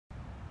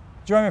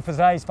Joining me for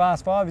today's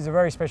Fast Five is a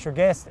very special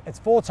guest. It's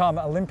four-time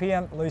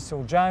Olympian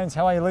Liesel Jones.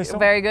 How are you, Liesel?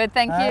 Very good,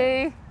 thank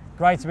you.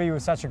 Great to be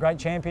with such a great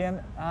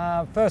champion.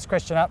 First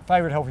question up,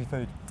 favourite healthy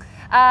food?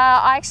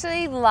 I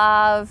actually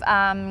love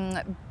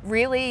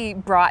really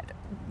bright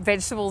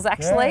vegetables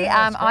actually.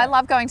 I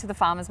love going to the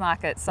farmers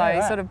market,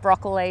 so sort of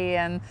broccoli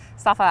and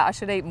stuff like that. I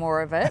should eat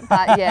more of it,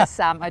 but yes,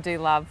 I do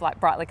love like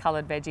brightly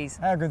coloured veggies.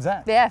 How good's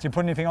that? Yeah. Do you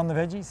put anything on the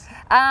veggies?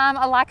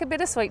 I like a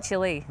bit of sweet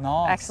chilli.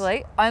 Nice.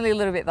 Actually, only a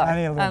little bit though.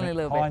 Only a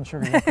little bit. High in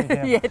sugar.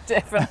 Yeah,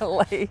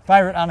 definitely.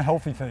 Favourite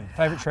unhealthy food?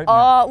 Favourite treat meal?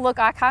 Oh, look,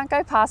 I can't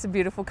go past a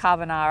beautiful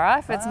carbonara.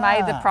 If it's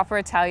made the proper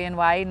Italian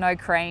way, no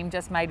cream,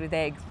 just made with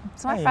egg.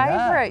 It's my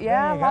favourite.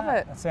 Yeah, I love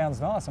it. That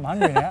sounds nice. I'm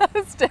hungry now.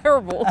 It's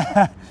terrible.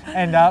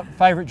 And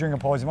favourite drink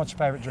of poison? What's your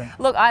favourite drink?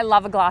 Look, I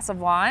love a glass of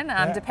wine.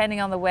 Depending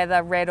on the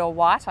weather, red or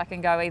white, I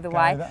can go either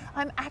way.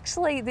 I'm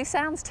actually, this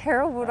sounds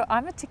terrible, but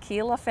I'm a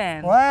tequila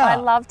fan. Wow. I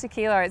love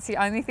tequila. It's the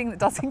only thing that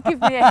doesn't give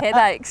me a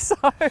headache. So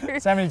how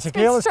many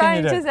tequilas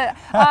can you do?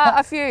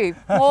 A few,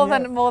 more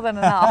than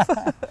enough.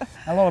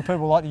 A lot of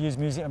people like to use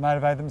music to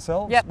motivate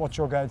themselves. Yep. What's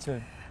your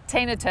go-to?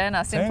 Tina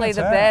Turner, simply Tina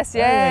the Turner. best.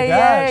 There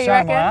Yeah, you you Show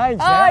reckon? my age.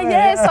 Oh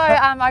yeah,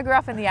 so I grew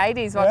up in the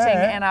 80s watching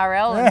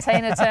NRL, and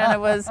Tina Turner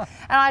was, and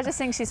I just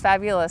think she's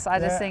fabulous. I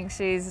just think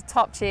she's a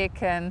top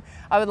chick, and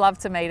I would love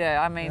to meet her.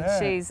 I mean,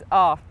 she's,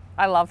 I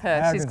love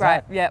her. She's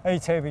great. Yeah.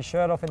 ETV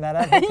shirt off in that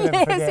ad.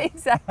 Yes,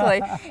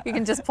 exactly. You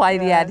can just play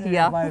the ad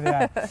here. Play the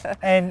ad.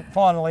 And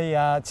finally,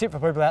 tip for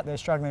people out there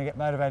struggling to get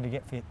motivated to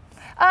get fit.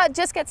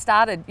 Just get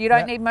started. You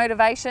don't need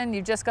motivation.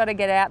 You've just got to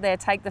get out there,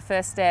 take the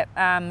first step.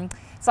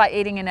 It's like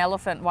eating an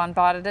elephant one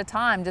bite at a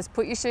time. Just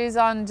put your shoes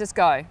on, just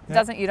go.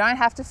 You don't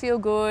have to feel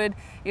good.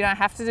 You don't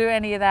have to do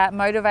any of that.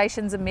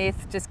 Motivation's a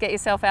myth. Just get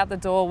yourself out the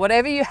door.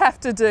 Whatever you have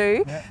to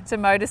do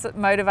to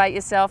motivate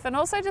yourself, and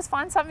also just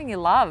find something you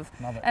love.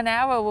 An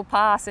hour will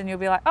pass and you'll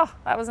be like, oh,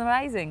 that was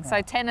amazing.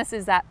 So tennis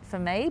is that for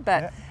me,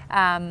 but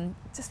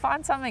just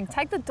find something.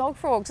 Take the dog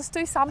for a walk. Just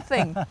do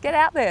something. Get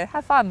out there.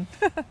 Have fun.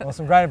 Well,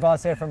 some great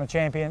advice there from a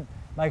champion.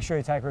 Make sure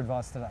you take her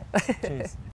advice today. Cheers.